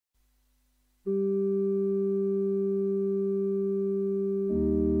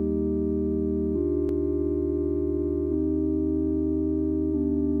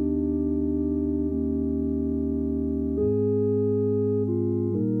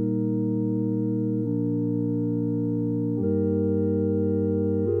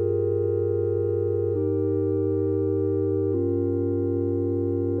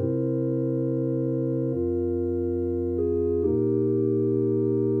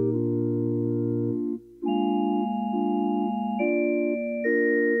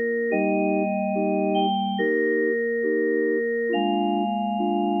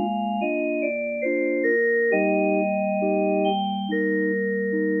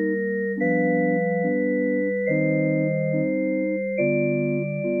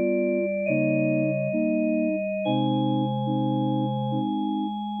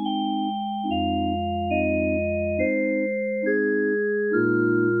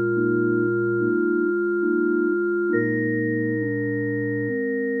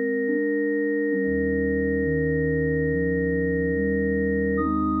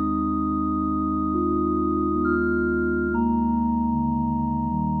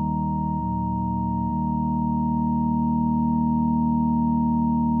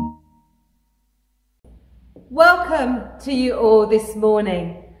welcome to you all this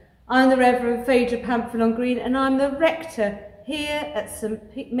morning. I'm the Reverend Phaedra Pamphilon-Green and I'm the rector here at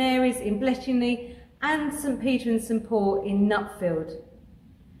St Mary's in Bletchingley and St Peter and St Paul in Nutfield.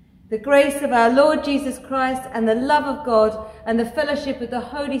 The grace of our Lord Jesus Christ and the love of God and the fellowship of the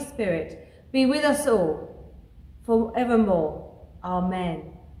Holy Spirit be with us all forevermore.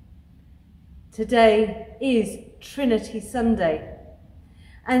 Amen. Today is Trinity Sunday.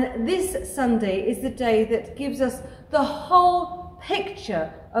 And this Sunday is the day that gives us the whole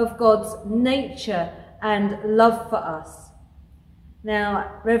picture of God's nature and love for us.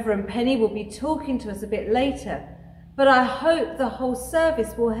 Now, Reverend Penny will be talking to us a bit later, but I hope the whole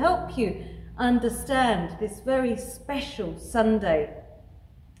service will help you understand this very special Sunday.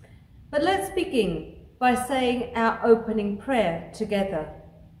 But let's begin by saying our opening prayer together.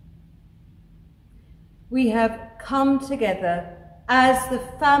 We have come together as the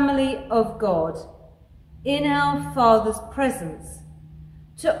family of God in our Father's presence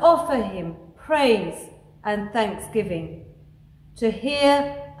to offer him praise and thanksgiving, to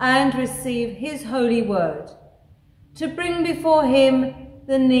hear and receive his holy word, to bring before him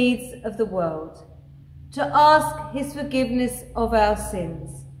the needs of the world, to ask his forgiveness of our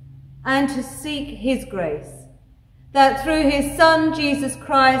sins, and to seek his grace, that through his Son Jesus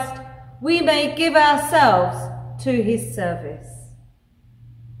Christ we may give ourselves to his service.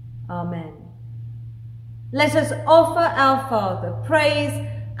 Amen. Let us offer our Father praise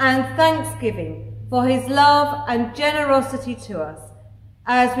and thanksgiving for his love and generosity to us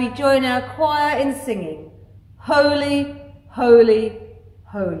as we join our choir in singing, Holy, Holy,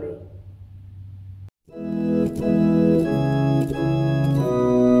 Holy.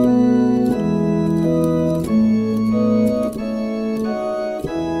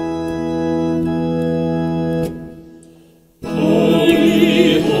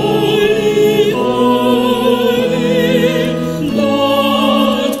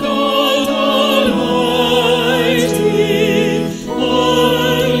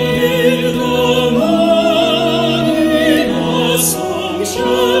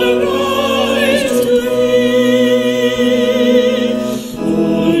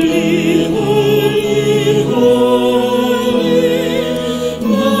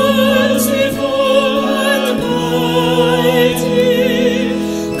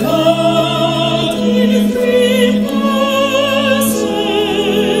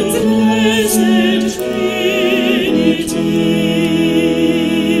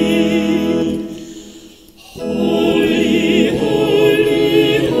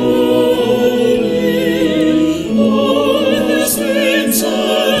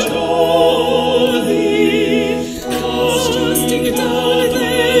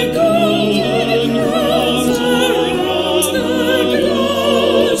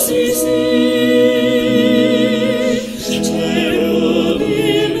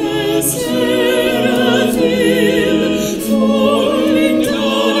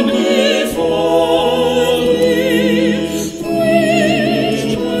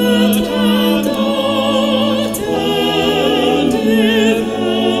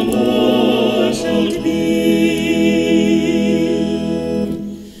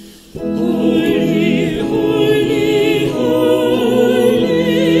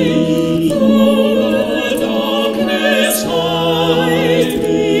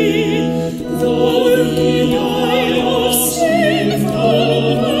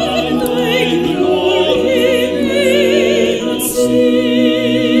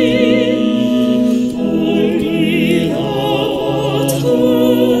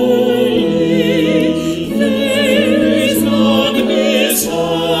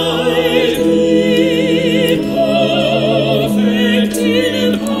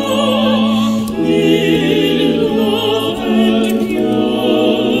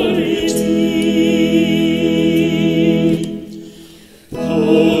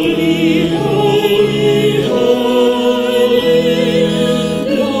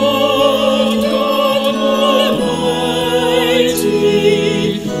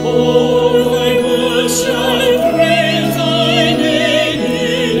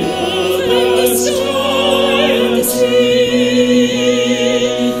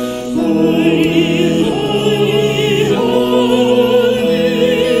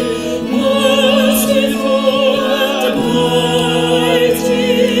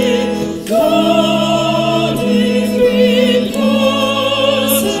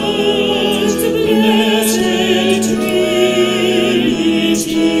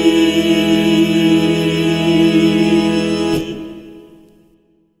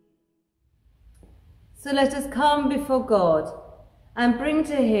 So let us come before God and bring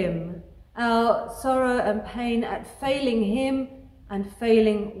to him our sorrow and pain at failing him and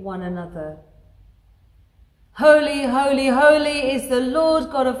failing one another. Holy, holy, holy is the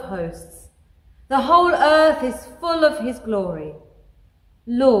Lord God of hosts. The whole earth is full of his glory.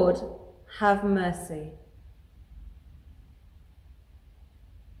 Lord, have mercy.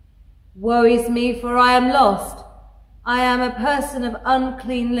 Woe is me, for I am lost. I am a person of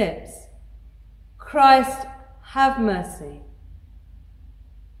unclean lips. Christ, have mercy.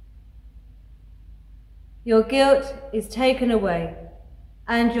 Your guilt is taken away,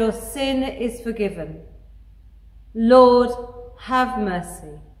 and your sin is forgiven. Lord, have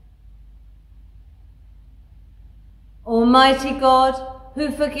mercy. Almighty God,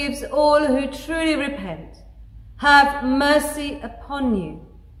 who forgives all who truly repent, have mercy upon you,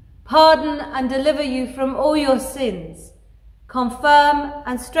 pardon and deliver you from all your sins, confirm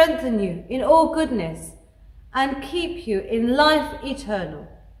and strengthen you in all goodness, and keep you in life eternal,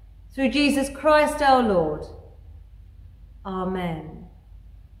 through Jesus Christ our Lord. Amen.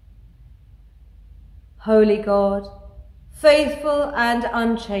 Holy God, faithful and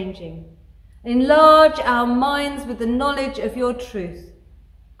unchanging, enlarge our minds with the knowledge of your truth,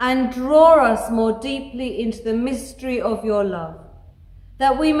 and draw us more deeply into the mystery of your love,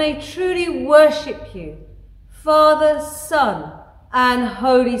 that we may truly worship you, Father, Son, and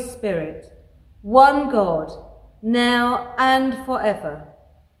Holy Spirit, one God, now and forever.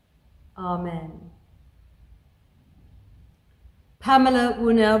 Amen. Pamela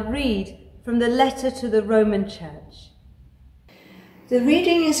will now read from the letter to the Roman Church. The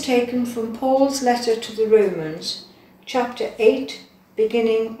reading is taken from Paul's letter to the Romans, chapter 8,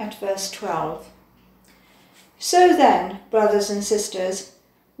 beginning at verse 12. So then, brothers and sisters,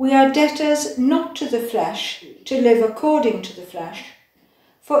 we are debtors not to the flesh, to live according to the flesh.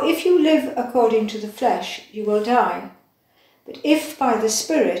 For if you live according to the flesh, you will die. But if by the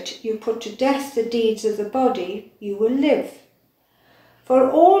Spirit you put to death the deeds of the body, you will live. For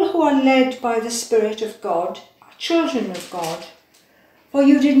all who are led by the Spirit of God are children of God. For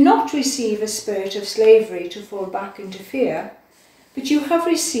you did not receive a spirit of slavery to fall back into fear, but you have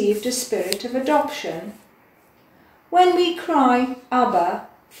received a spirit of adoption. When we cry, Abba,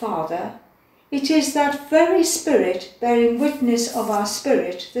 Father, it is that very Spirit bearing witness of our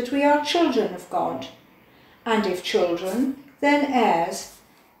spirit that we are children of God. And if children, then heirs,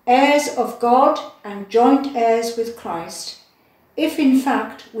 heirs of God and joint heirs with Christ, if in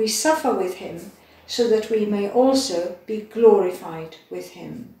fact we suffer with him, so that we may also be glorified with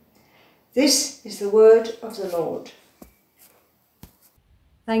him. This is the word of the Lord.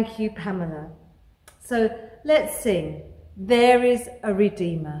 Thank you, Pamela. So let's sing, There is a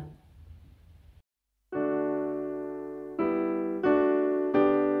Redeemer.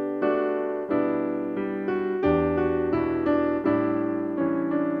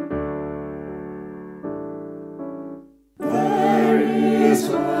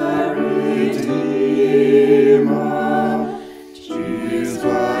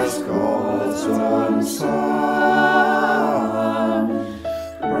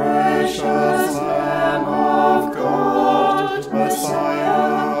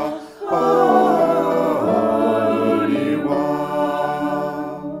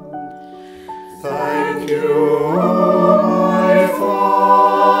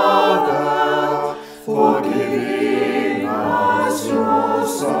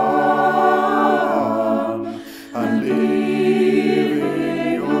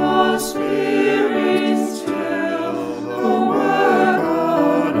 Spirit till the work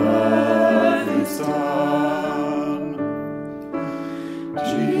on earth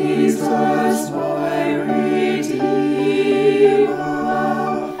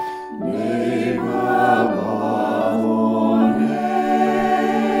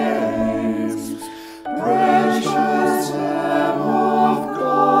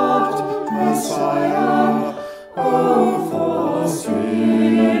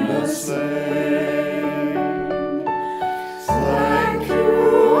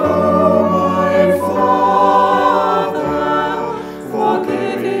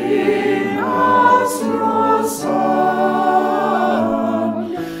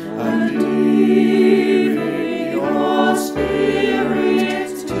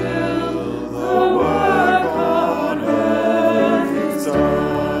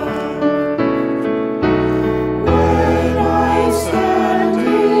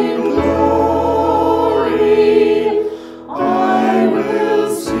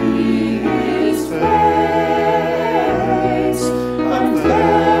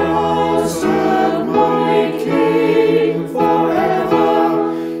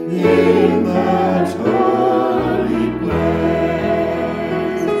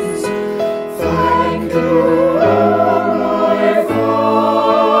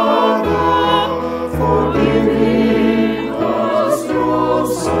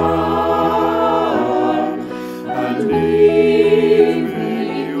Son, and leaving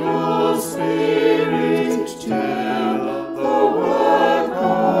your Spirit till the work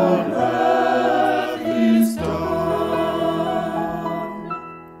on earth is done.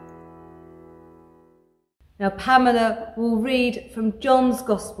 Now Pamela will read from John's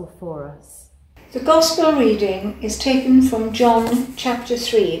Gospel for us. The Gospel reading is taken from John chapter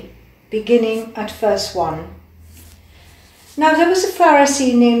 3, beginning at verse 1. Now there was a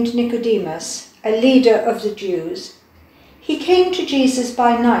Pharisee named Nicodemus, a leader of the Jews. He came to Jesus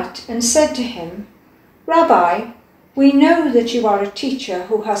by night and said to him, "Rabbi, we know that you are a teacher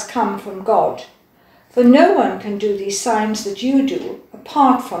who has come from God, for no one can do these signs that you do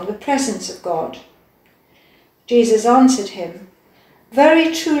apart from the presence of God." Jesus answered him,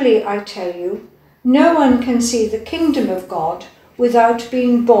 "Very truly I tell you, no one can see the kingdom of God without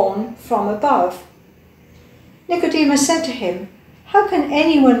being born from above." Nicodemus said to him, "How can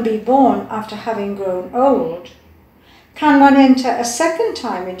anyone be born after having grown old? Can one enter a second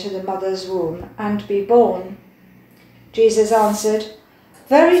time into the mother's womb and be born?" Jesus answered,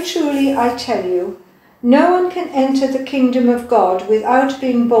 "Very truly I tell you, no one can enter the kingdom of God without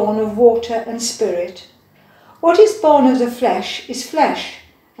being born of water and spirit. What is born of the flesh is flesh,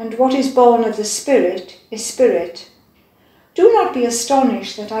 and what is born of the Spirit is spirit. Do not be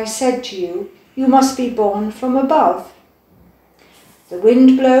astonished that I said to you, you must be born from above. The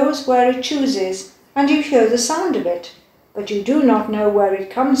wind blows where it chooses, and you hear the sound of it, but you do not know where it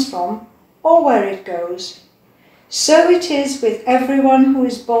comes from or where it goes. So it is with everyone who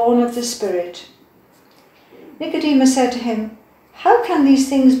is born of the Spirit." Nicodemus said to him, "How can these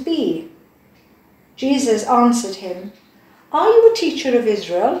things be?" Jesus answered him, "Are you a teacher of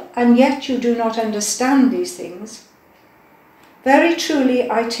Israel, and yet you do not understand these things? Very truly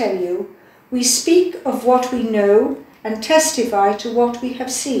I tell you, we speak of what we know and testify to what we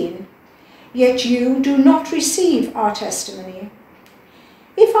have seen, yet you do not receive our testimony.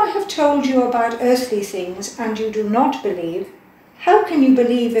 If I have told you about earthly things and you do not believe, how can you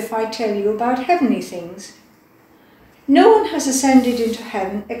believe if I tell you about heavenly things? No one has ascended into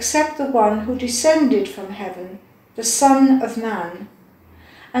heaven except the one who descended from heaven, the Son of Man.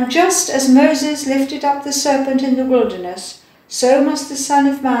 And just as Moses lifted up the serpent in the wilderness, so must the Son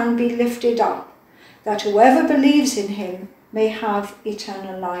of Man be lifted up, that whoever believes in him may have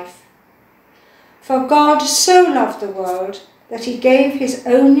eternal life. For God so loved the world that he gave his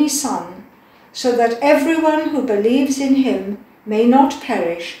only Son, so that everyone who believes in him may not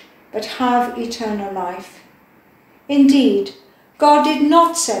perish, but have eternal life. Indeed, God did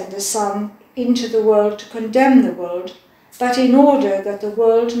not send the Son into the world to condemn the world, but in order that the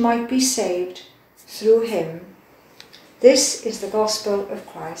world might be saved through him. This is the Gospel of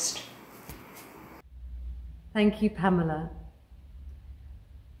Christ. Thank you, Pamela.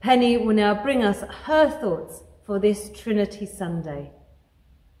 Penny will now bring us her thoughts for this Trinity Sunday.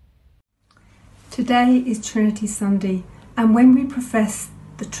 Today is Trinity Sunday, and when we profess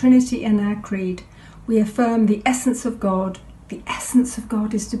the Trinity in our creed, we affirm the essence of God. The essence of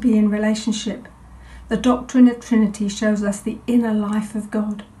God is to be in relationship. The doctrine of Trinity shows us the inner life of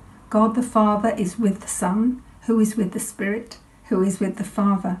God. God the Father is with the Son, who is with the Spirit, who is with the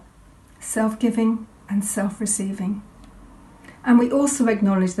Father, self-giving and self-receiving. And we also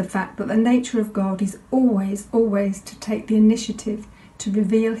acknowledge the fact that the nature of God is always to take the initiative to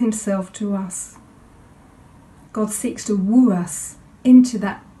reveal himself to us. God seeks to woo us into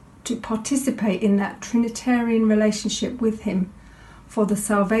that, to participate in that Trinitarian relationship with him for the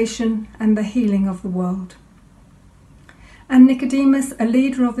salvation and the healing of the world. And Nicodemus, a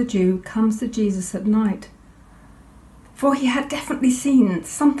leader of the Jews, comes to Jesus at night, for he had definitely seen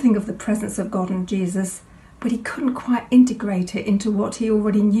something of the presence of God in Jesus, but he couldn't quite integrate it into what he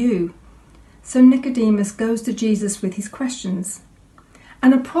already knew. So Nicodemus goes to Jesus with his questions.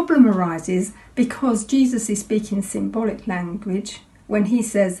 And a problem arises because Jesus is speaking symbolic language when he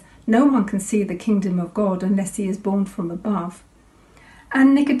says, "No one can see the kingdom of God unless he is born from above."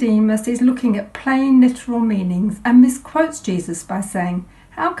 And Nicodemus is looking at plain literal meanings and misquotes Jesus by saying,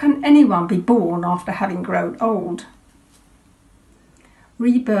 "How can anyone be born after having grown old?"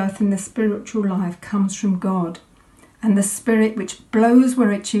 Rebirth in the spiritual life comes from God, and the Spirit which blows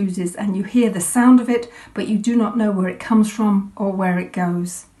where it chooses, and you hear the sound of it, but you do not know where it comes from or where it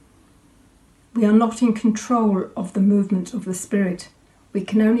goes. We are not in control of the movement of the Spirit. We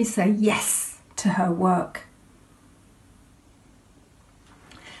can only say yes to her work.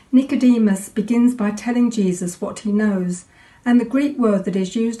 Nicodemus begins by telling Jesus what he knows, and the Greek word that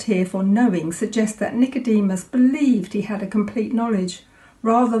is used here for knowing suggests that Nicodemus believed he had a complete knowledge,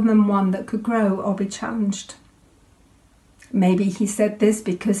 rather than one that could grow or be challenged. Maybe he said this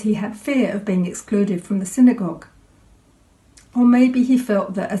because he had fear of being excluded from the synagogue. Or maybe he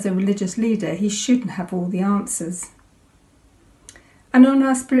felt that as a religious leader he shouldn't have all the answers. And on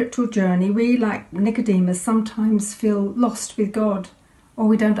our spiritual journey, we, like Nicodemus, sometimes feel lost with God, or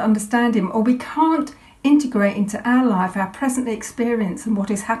we don't understand him, or we can't integrate into our life our present experience and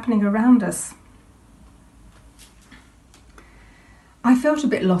what is happening around us. I felt a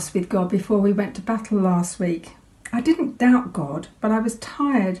bit lost with God before we went to battle last week. I didn't doubt God, but I was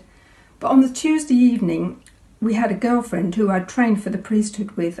tired. But on the Tuesday evening, we had a girlfriend who I'd trained for the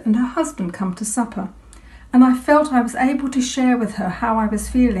priesthood with, and her husband come to supper. And I felt I was able to share with her how I was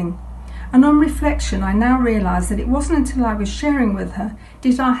feeling. And on reflection, I now realise that it wasn't until I was sharing with her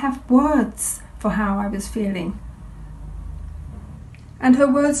did I have words for how I was feeling. And her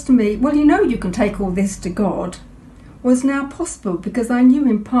words to me, well, you know you can take all this to God, was now possible because I knew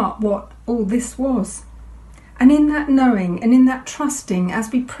in part what all this was. And in that knowing and in that trusting, as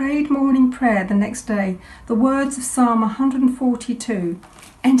we prayed morning prayer the next day, the words of Psalm 142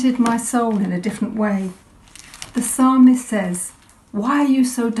 entered my soul in a different way. The psalmist says, "Why are you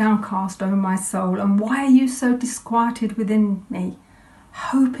so downcast, O my soul, and why are you so disquieted within me?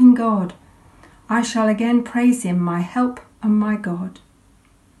 Hope in God. I shall again praise him, my help and my God."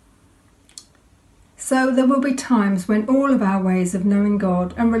 So there will be times when all of our ways of knowing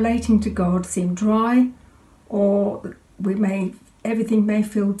God and relating to God seem dry, or everything may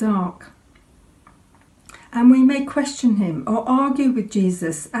feel dark. And we may question him or argue with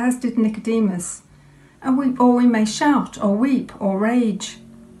Jesus, as did Nicodemus. Or we may shout or weep or rage.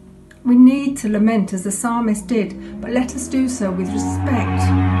 We need to lament as the psalmist did, but let us do so with respect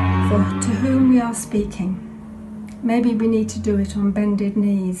for to whom we are speaking. Maybe we need to do it on bended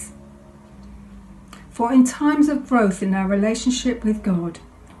knees. For in times of growth in our relationship with God,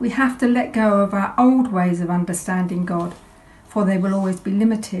 we have to let go of our old ways of understanding God, for they will always be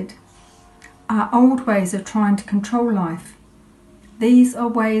limited. Our old ways of trying to control life. These are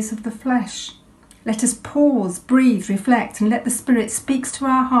ways of the flesh. Let us pause, breathe, reflect, and let the Spirit speak to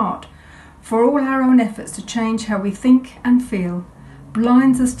our heart, for all our own efforts to change how we think and feel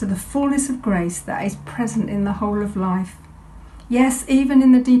blinds us to the fullness of grace that is present in the whole of life. Yes, even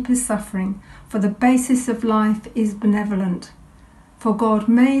in the deepest suffering, for the basis of life is benevolent. For God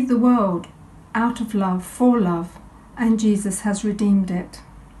made the world out of love for love, and Jesus has redeemed it.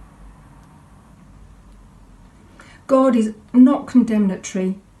 God is not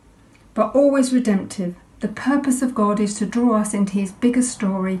condemnatory, but always redemptive. The purpose of God is to draw us into his bigger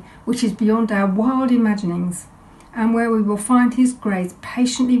story, which is beyond our wild imaginings, and where we will find his grace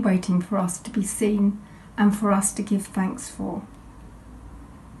patiently waiting for us to be seen and for us to give thanks for.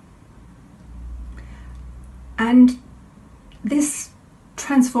 And this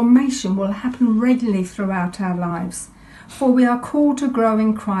transformation will happen regularly throughout our lives, for we are called to grow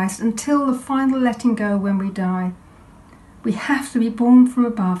in Christ until the final letting go when we die. We have to be born from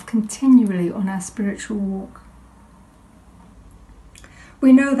above continually on our spiritual walk.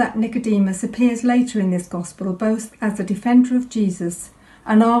 We know that Nicodemus appears later in this gospel both as a defender of Jesus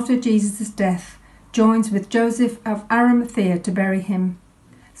and after Jesus' death joins with Joseph of Arimathea to bury him.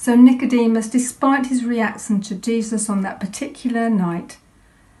 So Nicodemus, despite his reaction to Jesus on that particular night,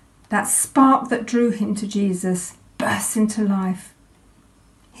 that spark that drew him to Jesus bursts into life.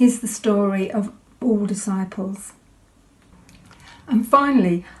 Here's the story of all disciples. And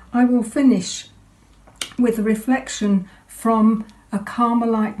finally, I will finish with a reflection from a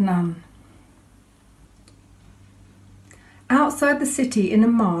Carmelite nun. Outside the city in a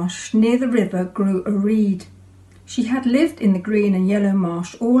marsh near the river grew a reed. She had lived in the green and yellow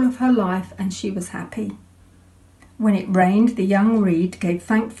marsh all of her life, and she was happy. When it rained, the young reed gave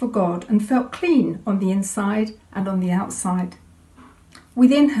thanks for God and felt clean on the inside and on the outside.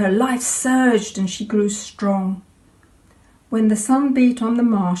 Within her, life surged and she grew strong. When the sun beat on the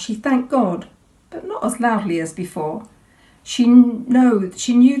marsh, she thanked God, but not as loudly as before. She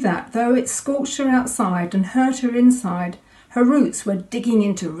knew that, though it scorched her outside and hurt her inside, her roots were digging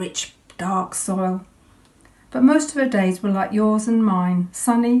into rich, dark soil. But most of her days were like yours and mine,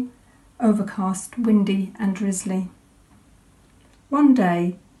 sunny, overcast, windy and drizzly. One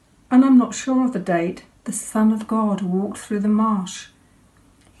day, and I'm not sure of the date, the Son of God walked through the marsh.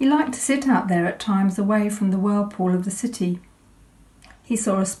 He liked to sit out there at times away from the whirlpool of the city. He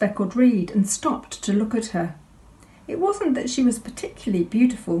saw a speckled reed and stopped to look at her. It wasn't that she was particularly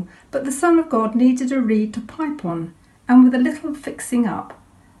beautiful, but the Son of God needed a reed to pipe on, and with a little fixing up,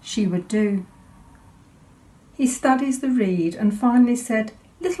 she would do. He studies the reed and finally said,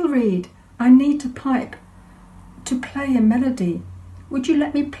 "Little reed, I need to pipe, to play a melody. Would you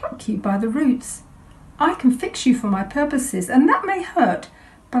let me pluck you by the roots? I can fix you for my purposes, and that may hurt,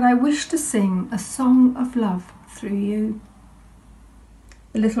 but I wish to sing a song of love through you."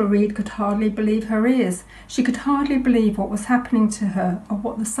 The little reed could hardly believe her ears. She could hardly believe what was happening to her or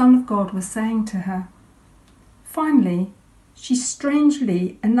what the Son of God was saying to her. Finally, she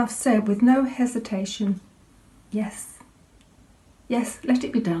strangely enough said with no hesitation, "Yes, yes, let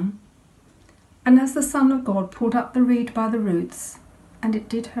it be done." And as the Son of God pulled up the reed by the roots, and it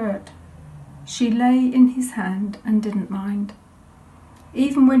did hurt, she lay in his hand and didn't mind.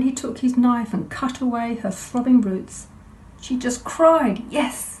 Even when he took his knife and cut away her throbbing roots, she just cried,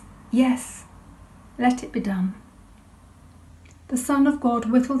 "Yes, yes, let it be done." The Son of God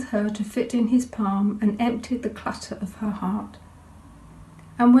whittled her to fit in his palm and emptied the clutter of her heart.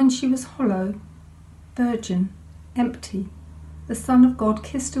 And when she was hollow, virgin, empty, the Son of God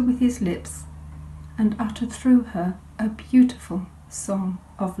kissed her with his lips and uttered through her a beautiful song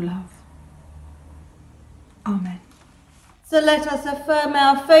of love. Amen. So let us affirm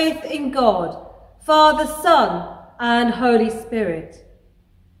our faith in God, Father, Son, and Holy Spirit.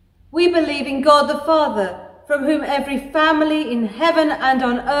 We believe in God the Father, from whom every family in heaven and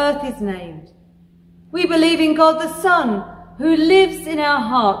on earth is named. We believe in God the Son, who lives in our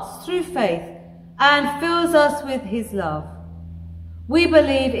hearts through faith and fills us with his love. We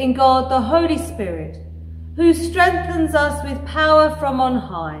believe in God the Holy Spirit, who strengthens us with power from on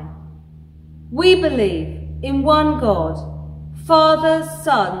high. We believe in one God, Father,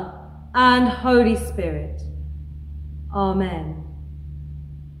 Son, and Holy Spirit. Amen.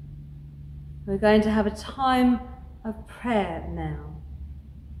 We're going to have a time of prayer now.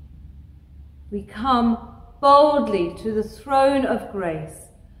 We come boldly to the throne of grace,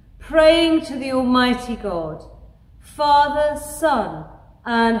 praying to the Almighty God, Father, Son,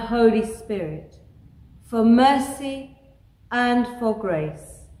 and Holy Spirit, for mercy and for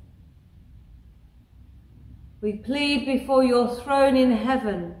grace. We plead before your throne in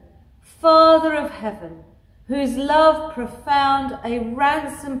heaven, Father of heaven, whose love profound a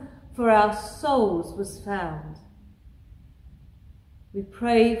ransom for our souls was found. We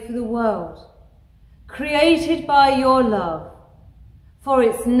pray for the world, created by your love, for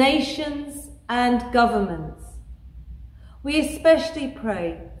its nations and governments. We especially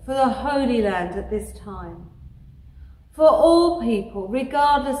pray for the Holy Land at this time, for all people,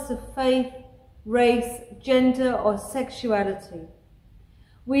 regardless of faith, race, gender, or sexuality.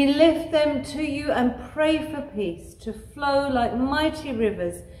 We lift them to you and pray for peace to flow like mighty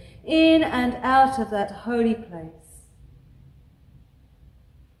rivers in and out of that holy place.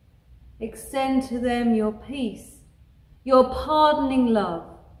 Extend to them your peace, your pardoning love,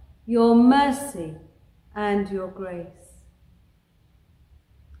 your mercy, and your grace.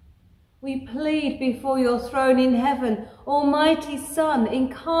 We plead before your throne in heaven, Almighty Son,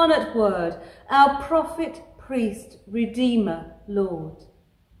 incarnate Word, our prophet, priest, Redeemer, Lord.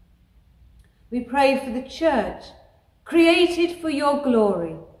 We pray for the Church, created for your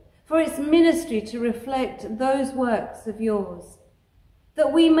glory, for its ministry to reflect those works of yours,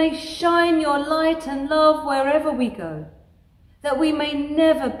 that we may shine your light and love wherever we go, that we may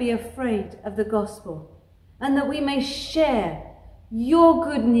never be afraid of the gospel, and that we may share your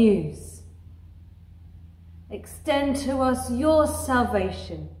good news. Extend to us your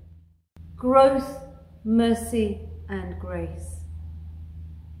salvation, growth, mercy, and grace.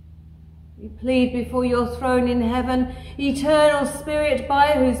 We plead before your throne in heaven, eternal Spirit, by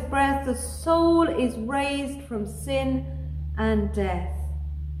whose breath the soul is raised from sin and death.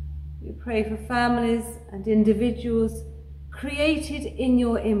 We pray for families and individuals created in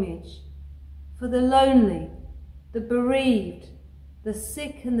your image, for the lonely, the bereaved, the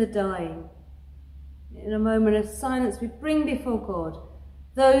sick and the dying. In a moment of silence, we bring before God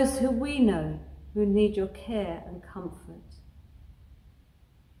those who we know who need your care and comfort.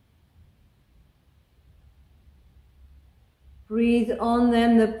 Breathe on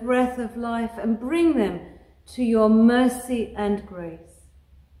them the breath of life and bring them to your mercy and grace.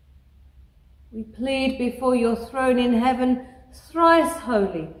 We plead before your throne in heaven, thrice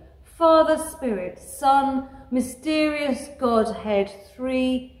holy, Father, Spirit, Son, mysterious Godhead,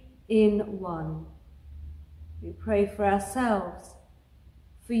 three in one. We pray for ourselves,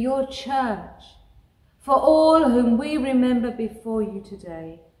 for your church, for all whom we remember before you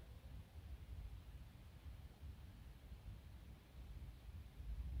today.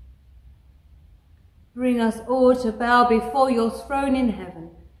 Bring us all to bow before your throne in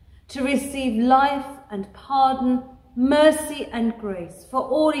heaven, to receive life and pardon, mercy and grace for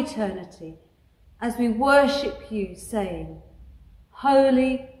all eternity, as we worship you, saying,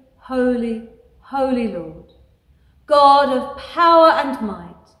 Holy, holy, holy Lord, God of power and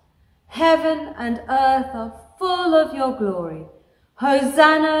might, Heaven and earth are full of your glory.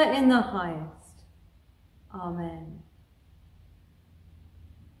 Hosanna in the highest. Amen.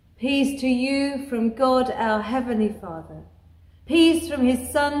 Peace to you from God our Heavenly Father. Peace from his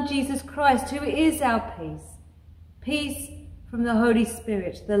Son Jesus Christ, who is our peace. Peace from the Holy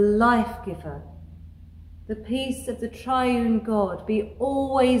Spirit, the life-giver. The peace of the triune God be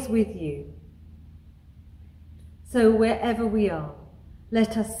always with you. So wherever we are,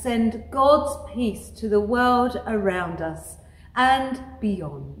 let us send God's peace to the world around us and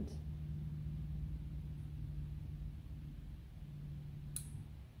beyond.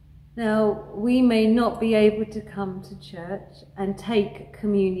 Now, we may not be able to come to church and take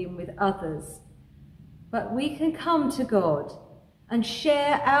communion with others, but we can come to God and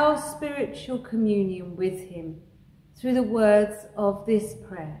share our spiritual communion with him through the words of this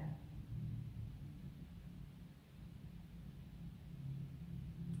prayer.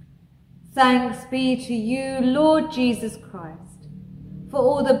 Thanks be to you, Lord Jesus Christ, for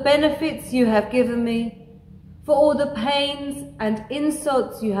all the benefits you have given me, for all the pains and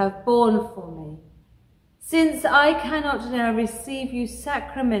insults you have borne for me. Since I cannot now receive you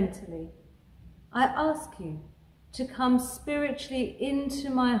sacramentally, I ask you to come spiritually into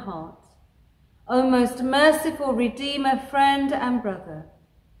my heart. O most merciful Redeemer, friend and brother,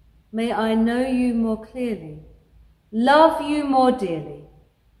 may I know you more clearly, love you more dearly,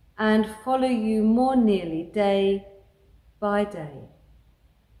 and follow you more nearly day by day.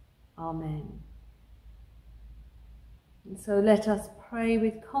 Amen. And so let us pray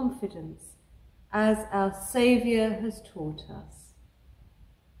with confidence as our Saviour has taught us.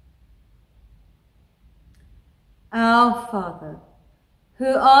 Our Father,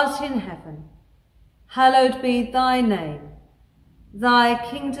 who art in heaven, hallowed be thy name. Thy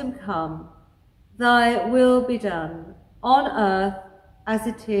kingdom come, thy will be done, on earth as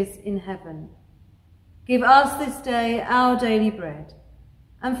it is in heaven. Give us this day our daily bread,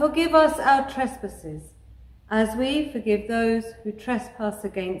 and forgive us our trespasses, as we forgive those who trespass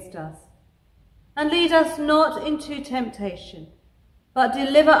against us. And lead us not into temptation, but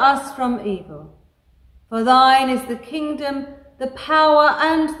deliver us from evil. For thine is the kingdom, the power,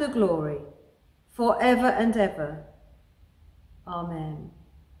 and the glory, for ever and ever. Amen.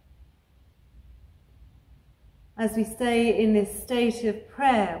 As we stay in this state of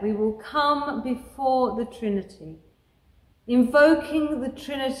prayer, we will come before the Trinity, invoking the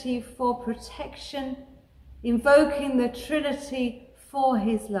Trinity for protection, invoking the Trinity for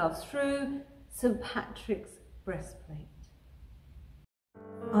his love through St. Patrick's breastplate.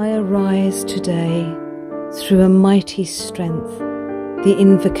 I arise today through a mighty strength, the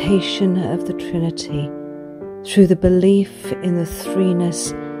invocation of the Trinity, through the belief in the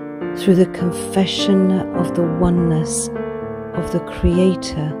threeness, through the confession of the oneness of the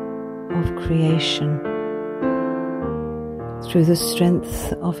Creator of creation, through the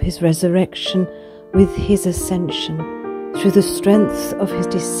strength of his resurrection with his ascension, through the strength of his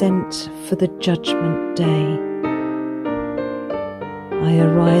descent for the judgment day. I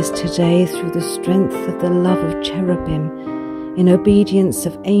arise today through the strength of the love of cherubim, in obedience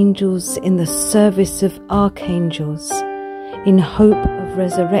of angels, in the service of archangels, in hope of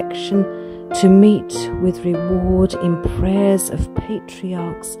resurrection, to meet with reward in prayers of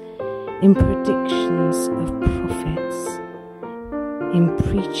patriarchs, in predictions of prophets, in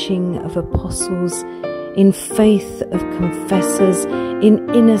preaching of apostles, in faith of confessors, in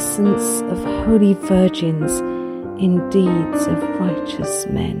innocence of holy virgins, in deeds of righteous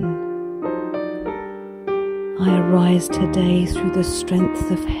men. I arise today through the strength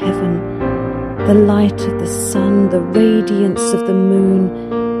of heaven, the light of the sun, the radiance of the moon,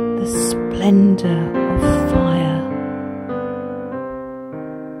 the splendour of fire,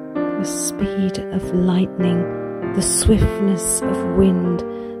 the speed of lightning, the swiftness of wind,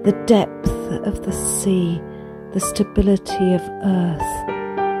 the depth of the sea, the stability of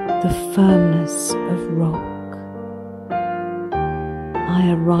earth, the firmness of rock.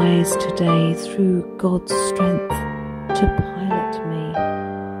 I arise today through God's strength to pilot me,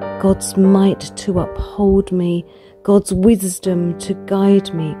 God's might to uphold me, God's wisdom to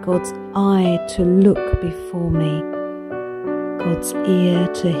guide me, God's eye to look before me, God's ear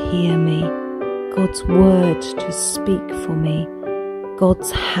to hear me, God's word to speak for me,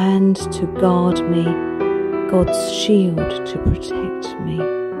 God's hand to guard me, God's shield to protect me,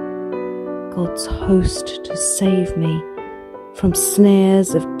 God's host to save me from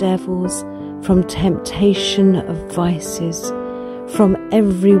snares of devils, from temptation of vices, from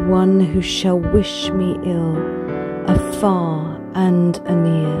everyone who shall wish me ill, afar and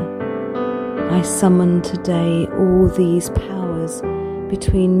anear. I summon today all these powers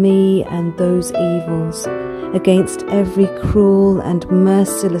between me and those evils, against every cruel and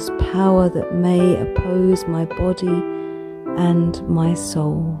merciless power that may oppose my body and my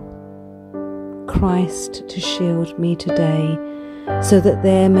soul. Christ to shield me today, so that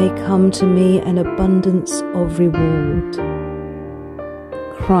there may come to me an abundance of reward.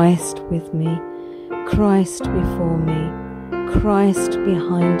 Christ with me, Christ before me, Christ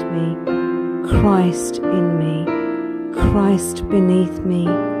behind me, Christ in me, Christ beneath me,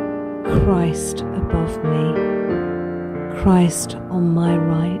 Christ above me, Christ on my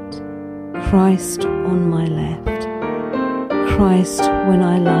right, Christ on my left, Christ when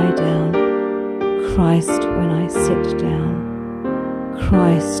I lie down, Christ when I sit down,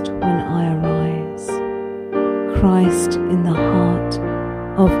 Christ when I arise, Christ in the heart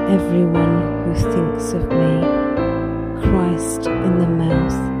of everyone who thinks of me, Christ in the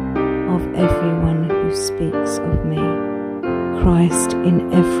mouth of everyone who speaks of me, Christ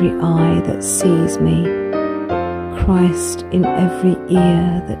in every eye that sees me, Christ in every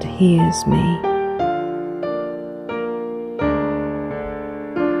ear that hears me.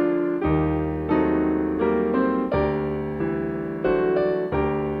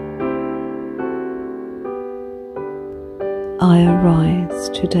 I arise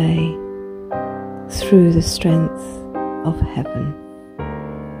today through the strength of heaven.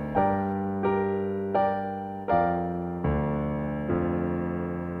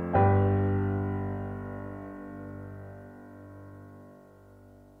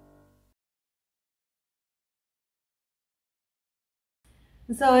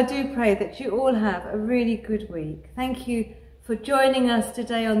 And so I do pray that you all have a really good week. Thank you for joining us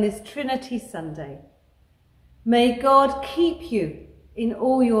today on this Trinity Sunday. May God keep you in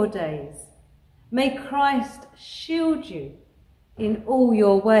all your days. May Christ shield you in all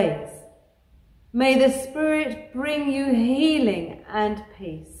your ways. May the Spirit bring you healing and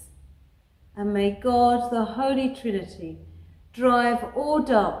peace. And may God, the Holy Trinity, drive all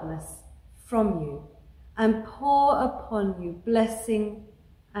darkness from you and pour upon you blessing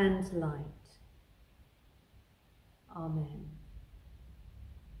and light. Amen.